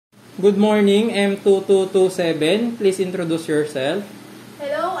Good morning, M2227. Please introduce yourself.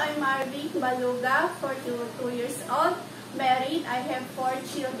 Hello, I'm Marvic Baluga, 42 years old, married. I have 4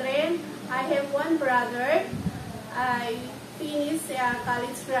 children. I have 1 brother. I finished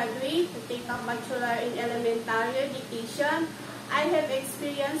college graduate to take a bachelor in elementary education. I have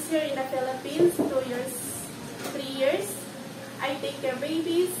experience here in the Philippines, 2 years, 3 years. I take care of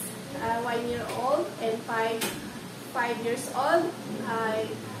babies, 1 year old and 5 years old. I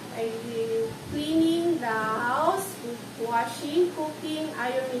cleaning the house, washing, cooking,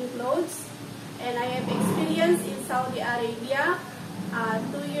 ironing clothes, and I have experience in Saudi Arabia.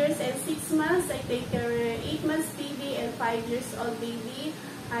 2 years and 6 months. I take care of 8 months baby and 5 years old baby.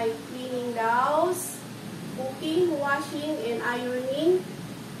 I cleaning the house, cooking, washing, and ironing.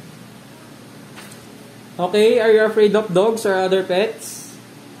 Okay, are you afraid of dogs or other pets?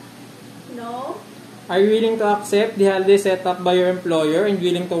 No. Are you willing to accept the holiday set up by your employer and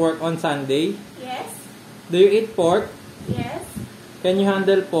willing to work on Sunday? Yes. Do you eat pork? Yes. Can you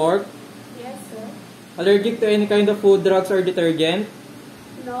handle pork? Yes, sir. Allergic to any kind of food, drugs, or detergent?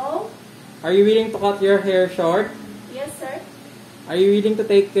 No. Are you willing to cut your hair short? Yes, sir. Are you willing to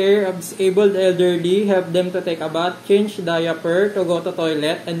take care of disabled elderly, help them to take a bath, change diaper, to go to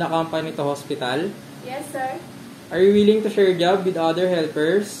toilet, and accompany to hospital? Yes, sir. Are you willing to share job with other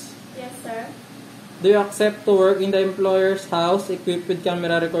helpers? Yes, sir. Do you accept to work in the employer's house equipped with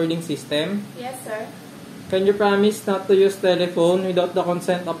camera recording system? Yes, sir. Can you promise not to use telephone without the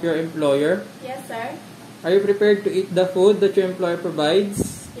consent of your employer? Yes, sir. Are you prepared to eat the food that your employer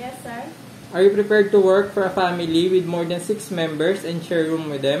provides? Yes, sir. Are you prepared to work for a family with more than 6 members and share room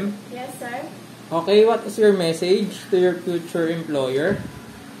with them? Yes, sir. Okay, what is your message to your future employer?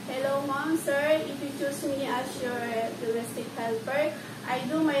 Hello, Mom, sir. If you choose me as your domestic helper, I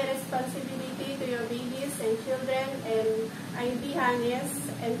do my responsibility to your babies and children, and I be honest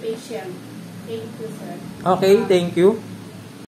and patient. Thank you, sir. Okay, thank you.